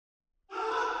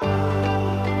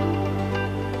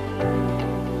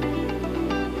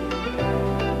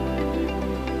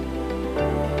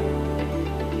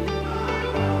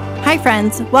Hi,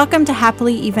 friends. Welcome to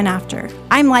Happily Even After.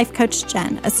 I'm Life Coach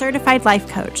Jen, a certified life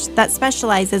coach that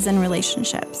specializes in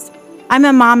relationships. I'm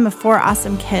a mom of 4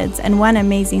 awesome kids and 1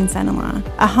 amazing son-in-law,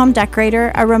 a home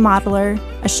decorator, a remodeler,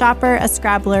 a shopper, a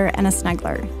scrabbler, and a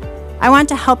snuggler. I want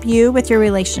to help you with your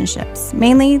relationships,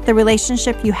 mainly the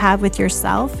relationship you have with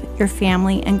yourself, your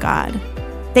family, and God.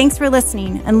 Thanks for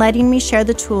listening and letting me share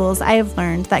the tools I have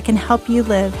learned that can help you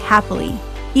live happily,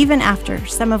 even after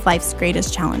some of life's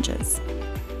greatest challenges.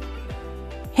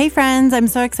 Hey friends, I'm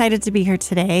so excited to be here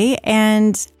today.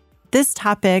 And this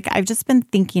topic I've just been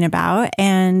thinking about,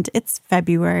 and it's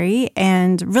February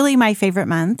and really my favorite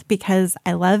month because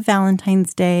I love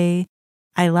Valentine's Day.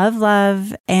 I love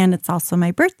love, and it's also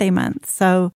my birthday month.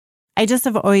 So I just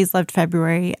have always loved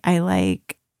February.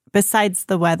 Besides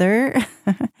the weather,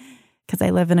 because I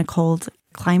live in a cold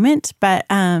climate. But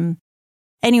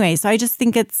anyway, so I just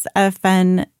think it's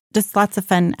just lots of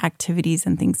fun activities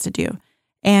and things to do.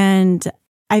 And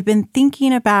I've been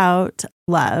thinking about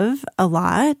love a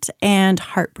lot and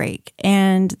heartbreak.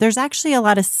 And there's actually a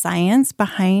lot of science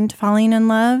behind falling in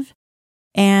love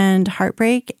and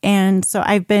heartbreak. And so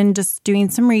I've been just doing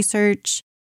some research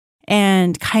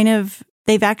and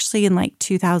they've actually in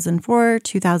 2004,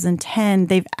 2010,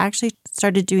 they've actually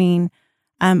started doing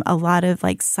a lot of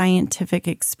scientific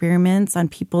experiments on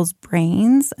people's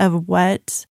brains of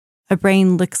what a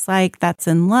brain looks like that's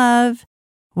in love,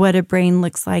 what a brain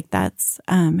looks like that's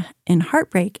in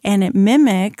heartbreak. And it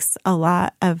mimics a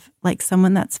lot of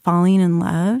someone that's falling in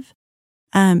love,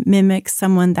 mimics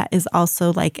someone that is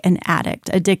also an addict,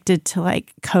 addicted to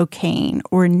cocaine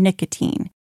or nicotine,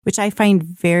 which I find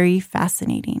very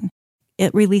fascinating.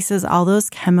 It releases all those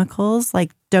chemicals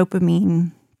like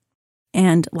dopamine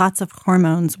and lots of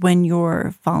hormones when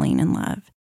you're falling in love.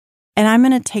 And I'm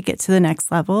going to take it to the next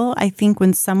level. I think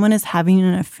when someone is having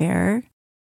an affair,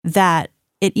 that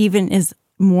it even is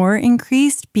more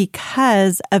increased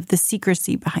because of the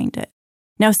secrecy behind it.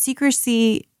 Now,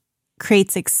 secrecy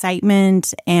creates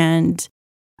excitement and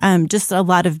just a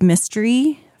lot of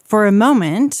mystery for a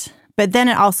moment, but then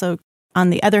it also,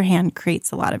 on the other hand,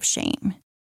 creates a lot of shame.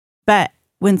 But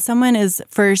when someone is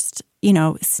first,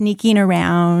 sneaking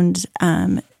around,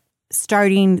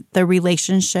 starting the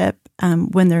relationship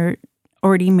when they're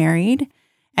already married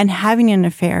and having an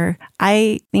affair,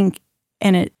 I think,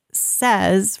 and it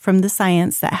says from the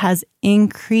science that has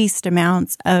increased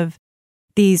amounts of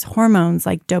these hormones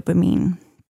like dopamine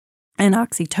and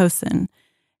oxytocin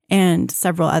and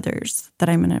several others that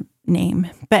I'm going to name.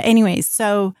 But anyways,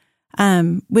 so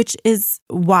which is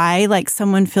why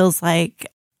someone feels like,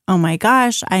 oh my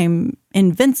gosh, I'm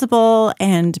invincible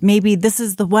and maybe this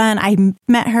is the one. I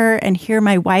met her and here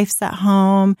my wife's at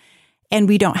home and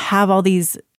we don't have all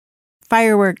these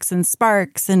fireworks and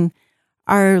sparks and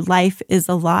our life is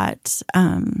a lot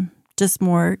just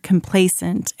more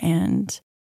complacent and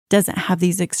doesn't have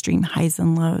these extreme highs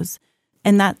and lows.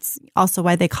 And that's also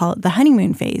why they call it the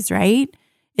honeymoon phase, right?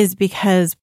 Is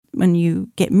because when you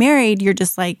get married, you're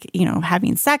just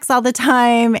having sex all the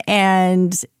time,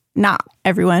 and not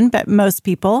everyone, but most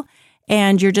people.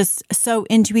 And you're just so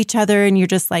into each other and you're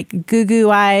just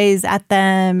goo eyes at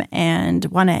them and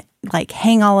want to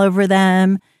hang all over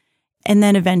them. And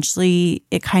then eventually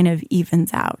it kind of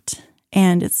evens out.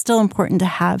 And it's still important to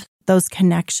have those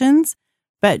connections,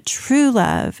 but true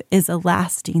love is a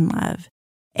lasting love.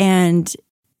 And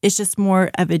it's just more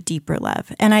of a deeper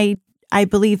love. And I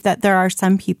believe that there are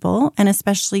some people, and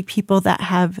especially people that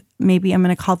have, maybe I'm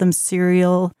going to call them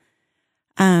serial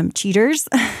cheaters,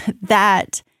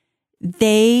 that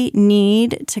they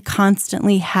need to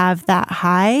constantly have that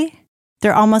high.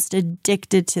 They're almost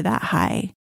addicted to that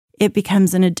high. It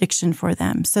becomes an addiction for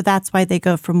them. So that's why they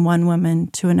go from one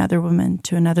woman to another woman,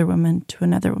 to another woman, to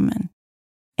another woman.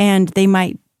 And they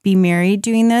might be married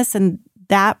doing this. And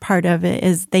that part of it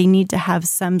is they need to have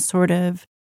some sort of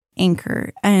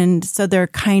anchor. And so they're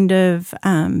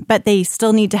but they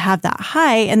still need to have that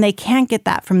high, and they can't get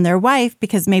that from their wife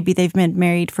because maybe they've been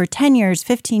married for 10 years,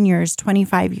 15 years,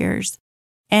 25 years.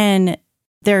 And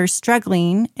they're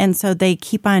struggling. And so they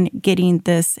keep on getting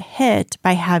this hit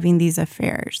by having these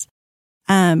affairs,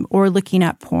 or looking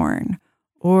at porn,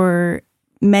 or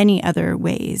many other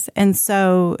ways. And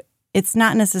so it's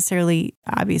not necessarily,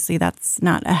 obviously, that's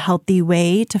not a healthy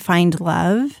way to find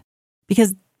love,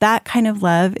 because that kind of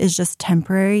love is just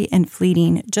temporary and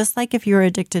fleeting, just like if you're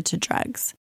addicted to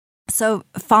drugs. So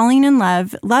falling in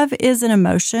love is an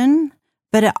emotion,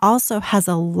 but it also has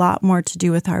a lot more to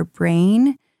do with our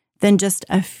brain than just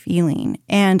a feeling.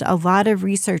 And a lot of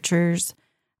researchers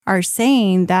are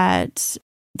saying that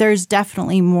there's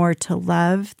definitely more to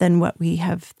love than what we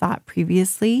have thought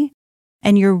previously.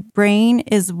 And your brain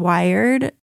is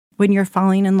wired when you're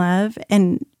falling in love,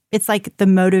 and it's like the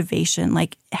motivation,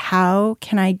 like how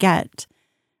can I get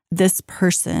this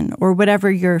person or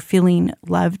whatever you're feeling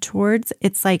love towards?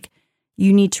 It's like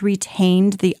you need to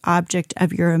retain the object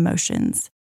of your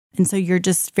emotions. And so you're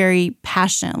just very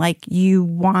passionate, like you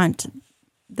want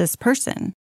this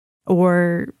person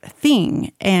or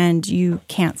thing, and you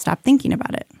can't stop thinking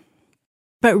about it.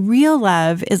 But real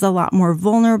love is a lot more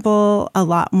vulnerable,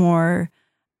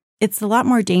 it's a lot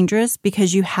more dangerous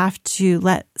because you have to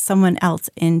let someone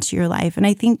else into your life. And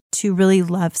I think to really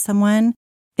love someone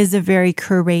is a very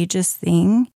courageous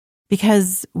thing,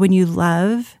 because when you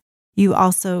love, you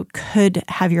also could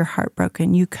have your heart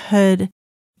broken.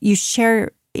 You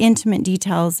share intimate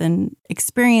details and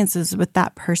experiences with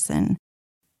that person,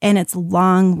 and it's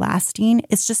long lasting.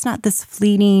 It's just not this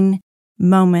fleeting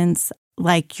moments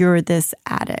like you're this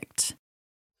addict.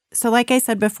 So like I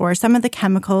said before, some of the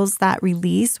chemicals that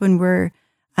release when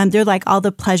they're like all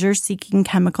the pleasure-seeking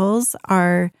chemicals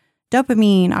are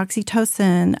dopamine,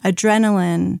 oxytocin,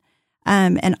 adrenaline,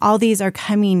 and all these are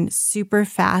coming super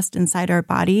fast inside our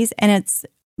bodies. And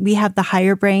we have the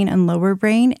higher brain and lower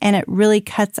brain, and it really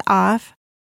cuts off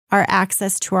our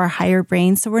access to our higher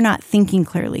brain. So we're not thinking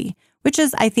clearly, which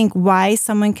is, I think, why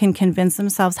someone can convince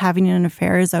themselves having an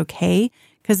affair is okay,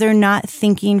 because they're not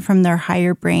thinking from their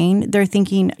higher brain. They're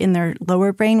thinking in their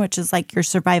lower brain, which is like your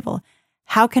survival.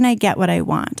 How can I get what I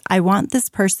want? I want this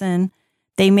person.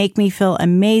 They make me feel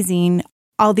amazing.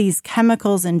 All these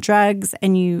chemicals and drugs,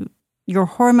 and your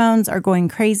hormones are going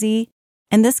crazy.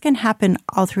 And this can happen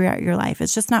all throughout your life.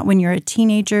 It's just not when you're a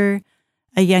teenager,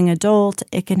 a young adult.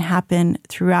 It can happen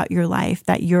throughout your life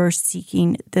that you're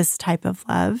seeking this type of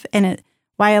love. And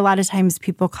why a lot of times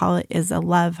people call it is a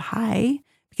love high,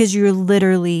 because you're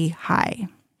literally high.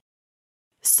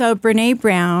 So Brené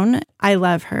Brown, I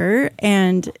love her.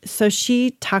 And so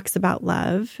she talks about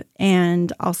love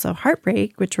and also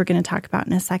heartbreak, which we're going to talk about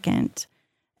in a second.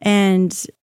 And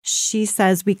she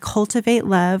says, we cultivate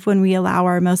love when we allow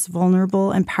our most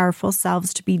vulnerable and powerful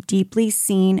selves to be deeply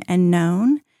seen and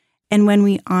known, and when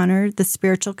we honor the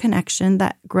spiritual connection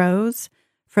that grows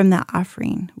from that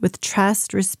offering with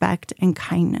trust, respect, and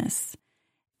kindness.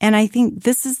 And I think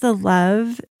this is the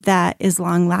love that is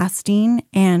long-lasting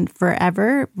and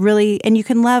forever, really. And you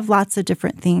can love lots of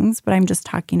different things, but I'm just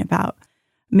talking about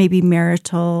maybe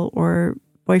marital or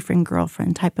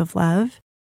boyfriend-girlfriend type of love.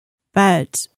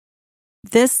 But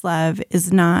this love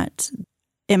is not,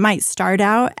 it might start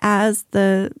out as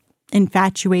the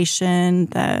infatuation,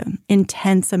 the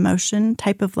intense emotion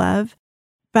type of love,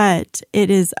 but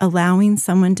it is allowing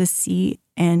someone to see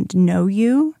and know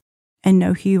you and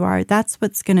know who you are. That's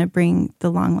what's going to bring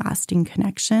the long-lasting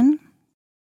connection.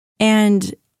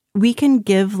 And we can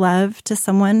give love to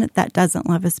someone that doesn't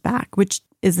love us back, which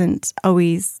isn't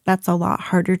always, that's a lot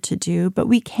harder to do, but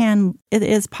it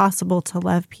is possible to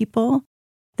love people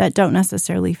that don't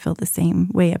necessarily feel the same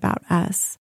way about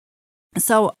us.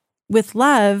 So with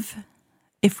love,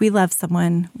 if we love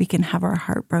someone, we can have our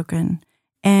heart broken.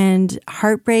 And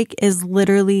heartbreak is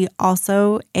literally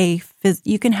also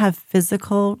you can have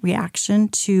physical reaction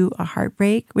to a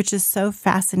heartbreak, which is so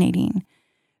fascinating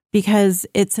because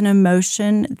it's an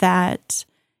emotion that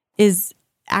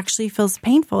actually feels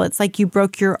painful. It's like you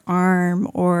broke your arm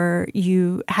or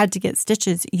you had to get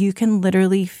stitches. You can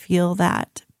literally feel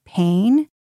that pain.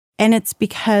 And it's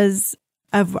because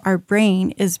of our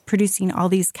brain is producing all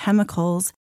these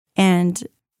chemicals and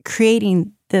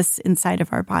creating this inside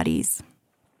of our bodies.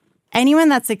 Anyone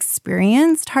that's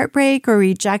experienced heartbreak or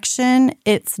rejection,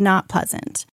 it's not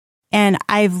pleasant. And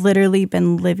I've literally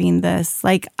been living this.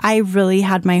 Like I really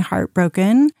had my heart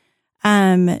broken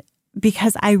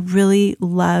because I really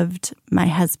loved my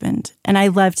husband and I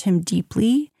loved him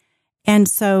deeply. And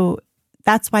so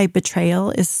that's why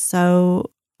betrayal is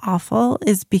so awful,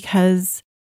 is because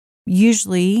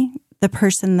usually the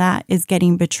person that is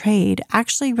getting betrayed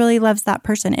actually really loves that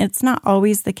person. It's not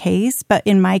always the case, but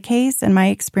in my case, in my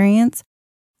experience,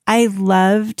 I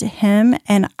loved him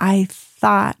and I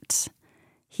thought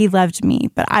he loved me,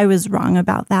 but I was wrong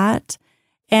about that.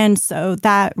 And so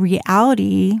that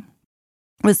reality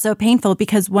was so painful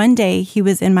because one day he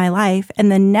was in my life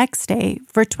and the next day,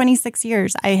 for 26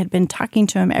 years, I had been talking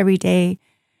to him every day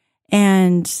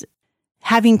and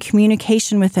having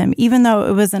communication with him, even though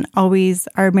it wasn't always,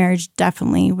 our marriage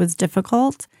definitely was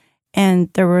difficult and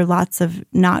there were lots of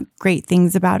not great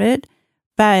things about it,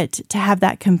 but to have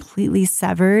that completely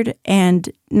severed and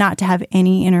not to have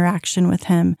any interaction with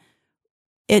him,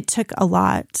 it took a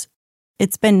lot.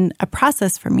 It's been a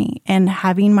process for me, and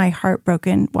having my heart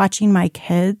broken, watching my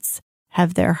kids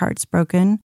have their hearts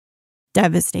broken,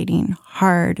 devastating,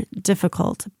 hard,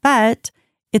 difficult, but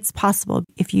it's possible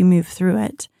if you move through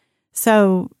it.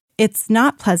 So it's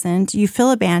not pleasant. You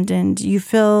feel abandoned. You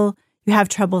feel you have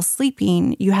trouble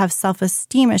sleeping. You have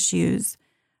self-esteem issues.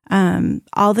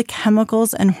 All the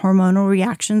chemicals and hormonal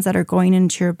reactions that are going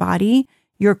into your body,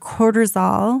 your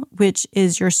cortisol, which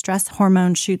is your stress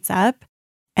hormone, shoots up.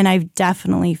 And I've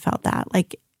definitely felt that.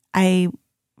 Like I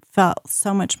felt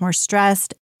so much more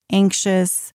stressed,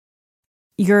 anxious.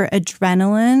 Your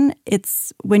adrenaline,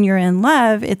 it's when you're in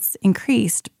love, it's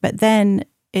increased, but then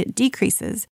it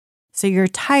decreases. So you're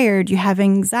tired, you have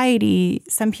anxiety.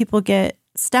 Some people get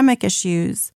stomach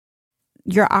issues.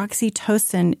 Your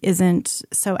oxytocin isn't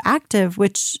so active,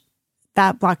 which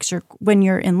that blocks when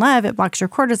you're in love, it blocks your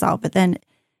cortisol, but then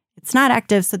it's not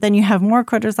active. So then you have more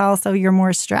cortisol, so you're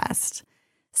more stressed.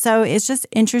 So it's just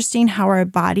interesting how our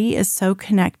body is so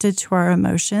connected to our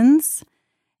emotions,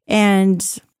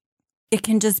 and it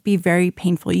can just be very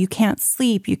painful. You can't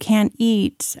sleep, you can't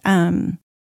eat.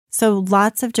 So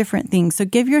lots of different things. So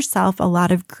give yourself a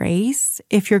lot of grace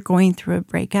if you're going through a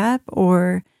breakup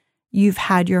or you've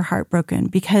had your heart broken,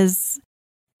 because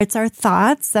it's our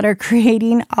thoughts that are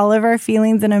creating all of our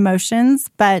feelings and emotions,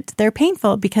 but they're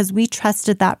painful because we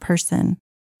trusted that person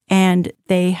and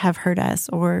they have hurt us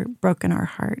or broken our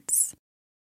hearts.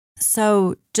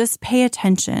 So just pay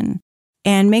attention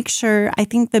and make sure. I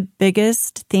think the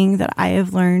biggest thing that I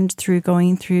have learned through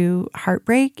going through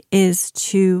heartbreak is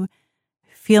to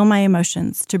feel my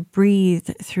emotions, to breathe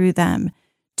through them,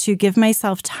 to give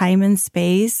myself time and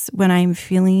space when I'm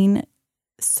feeling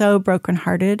so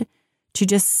brokenhearted, to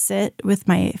just sit with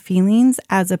my feelings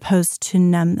as opposed to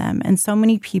numb them. And so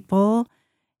many people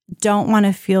don't want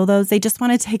to feel those. They just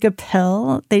want to take a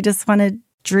pill. They just want to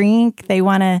drink. They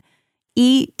want to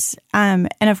eat. And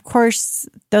of course,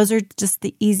 those are just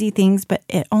the easy things, but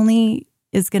it only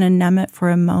is going to numb it for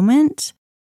a moment.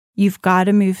 You've got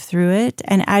to move through it.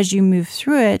 And as you move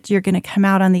through it, you're going to come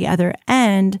out on the other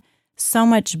end so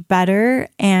much better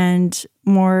and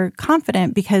more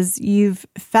confident because you've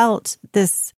felt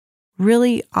this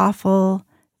really awful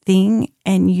thing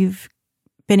and you've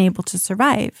been able to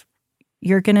survive.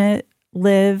 You're going to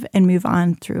live and move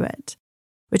on through it,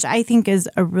 which I think is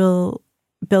a real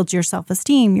build your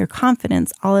self-esteem, your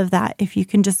confidence, all of that, if you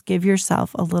can just give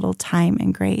yourself a little time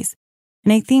and grace.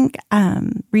 And I think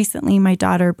recently my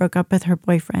daughter broke up with her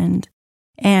boyfriend,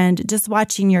 and just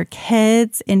watching your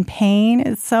kids in pain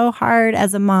is so hard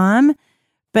as a mom,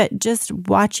 but just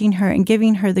watching her and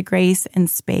giving her the grace and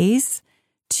space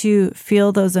to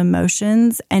feel those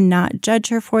emotions and not judge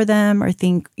her for them or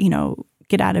think,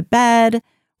 get out of bed.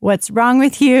 What's wrong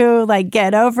with you? Like,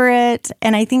 get over it.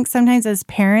 And I think sometimes as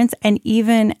parents and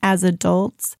even as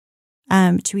adults,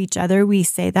 to each other, we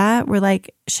say that. We're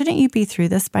like, shouldn't you be through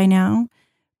this by now?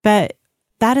 But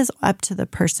that is up to the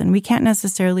person. We can't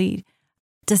necessarily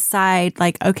decide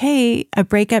like, okay, a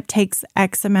breakup takes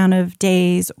X amount of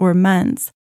days or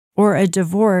months, or a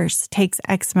divorce takes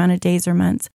X amount of days or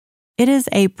months. It is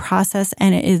a process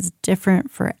and it is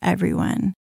different for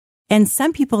everyone. And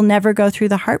some people never go through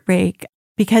the heartbreak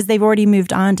because they've already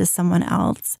moved on to someone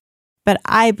else. But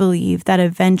I believe that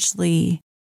eventually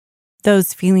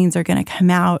those feelings are going to come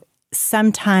out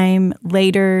sometime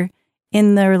later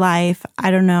in their life. I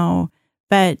don't know.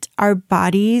 But our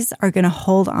bodies are going to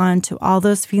hold on to all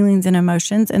those feelings and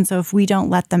emotions. And so if we don't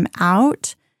let them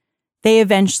out, they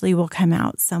eventually will come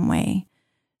out some way.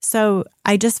 So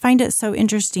I just find it so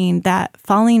interesting that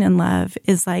falling in love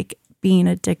is like being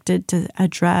addicted to a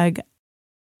drug,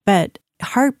 but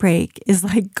heartbreak is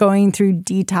like going through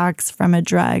detox from a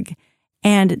drug.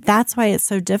 And that's why it's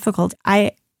so difficult.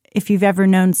 If you've ever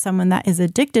known someone that is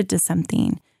addicted to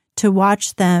something, to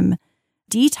watch them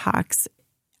detox,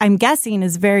 I'm guessing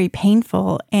is very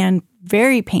painful and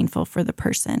very painful for the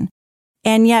person.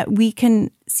 And yet we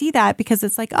can see that because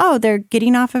it's like, oh, they're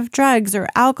getting off of drugs or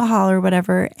alcohol or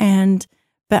whatever.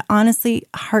 But honestly,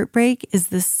 heartbreak is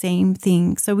the same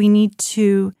thing. So we need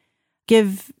to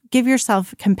give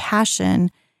yourself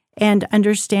compassion and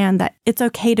understand that it's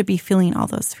okay to be feeling all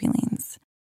those feelings.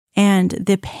 And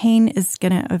the pain is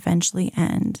going to eventually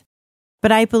end.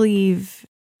 But I believe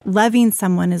loving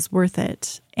someone is worth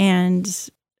it. And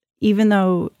even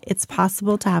though it's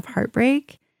possible to have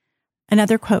heartbreak,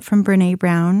 another quote from Brené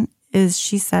Brown is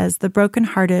she says, "The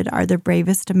brokenhearted are the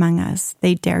bravest among us.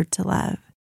 They dared to love."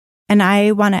 And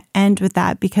I want to end with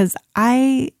that because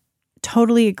I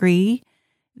totally agree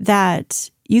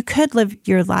that you could live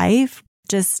your life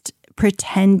just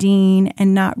pretending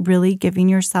and not really giving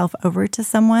yourself over to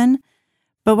someone.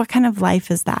 But what kind of life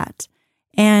is that?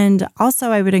 And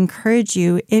also, I would encourage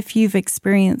you, if you've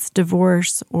experienced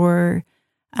divorce or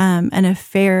an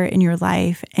affair in your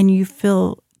life and you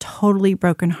feel totally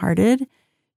brokenhearted,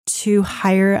 to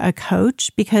hire a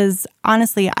coach because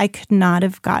honestly, I could not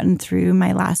have gotten through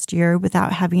my last year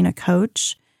without having a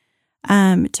coach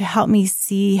to help me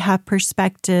see, have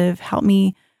perspective, help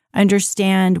me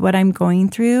understand what I'm going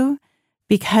through,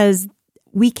 because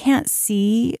we can't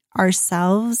see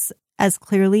ourselves as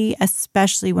clearly,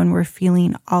 especially when we're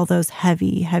feeling all those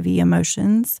heavy, heavy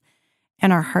emotions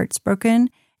and our heart's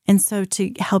broken. And so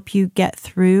to help you get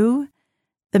through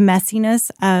the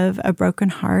messiness of a broken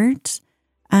heart,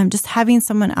 just having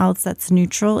someone else that's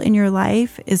neutral in your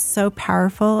life is so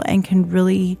powerful and can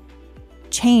really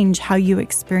change how you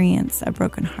experience a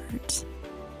broken heart.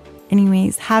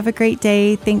 Anyways, have a great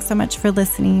day. Thanks so much for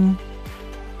listening.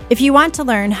 If you want to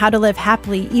learn how to live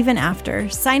happily even after,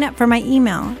 sign up for my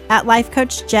email at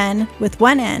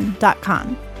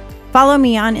lifecoachjen.com. Follow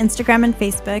me on Instagram and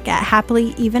Facebook at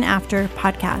Happily Even After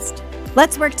Podcast.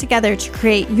 Let's work together to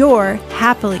create your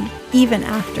happily even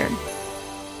after.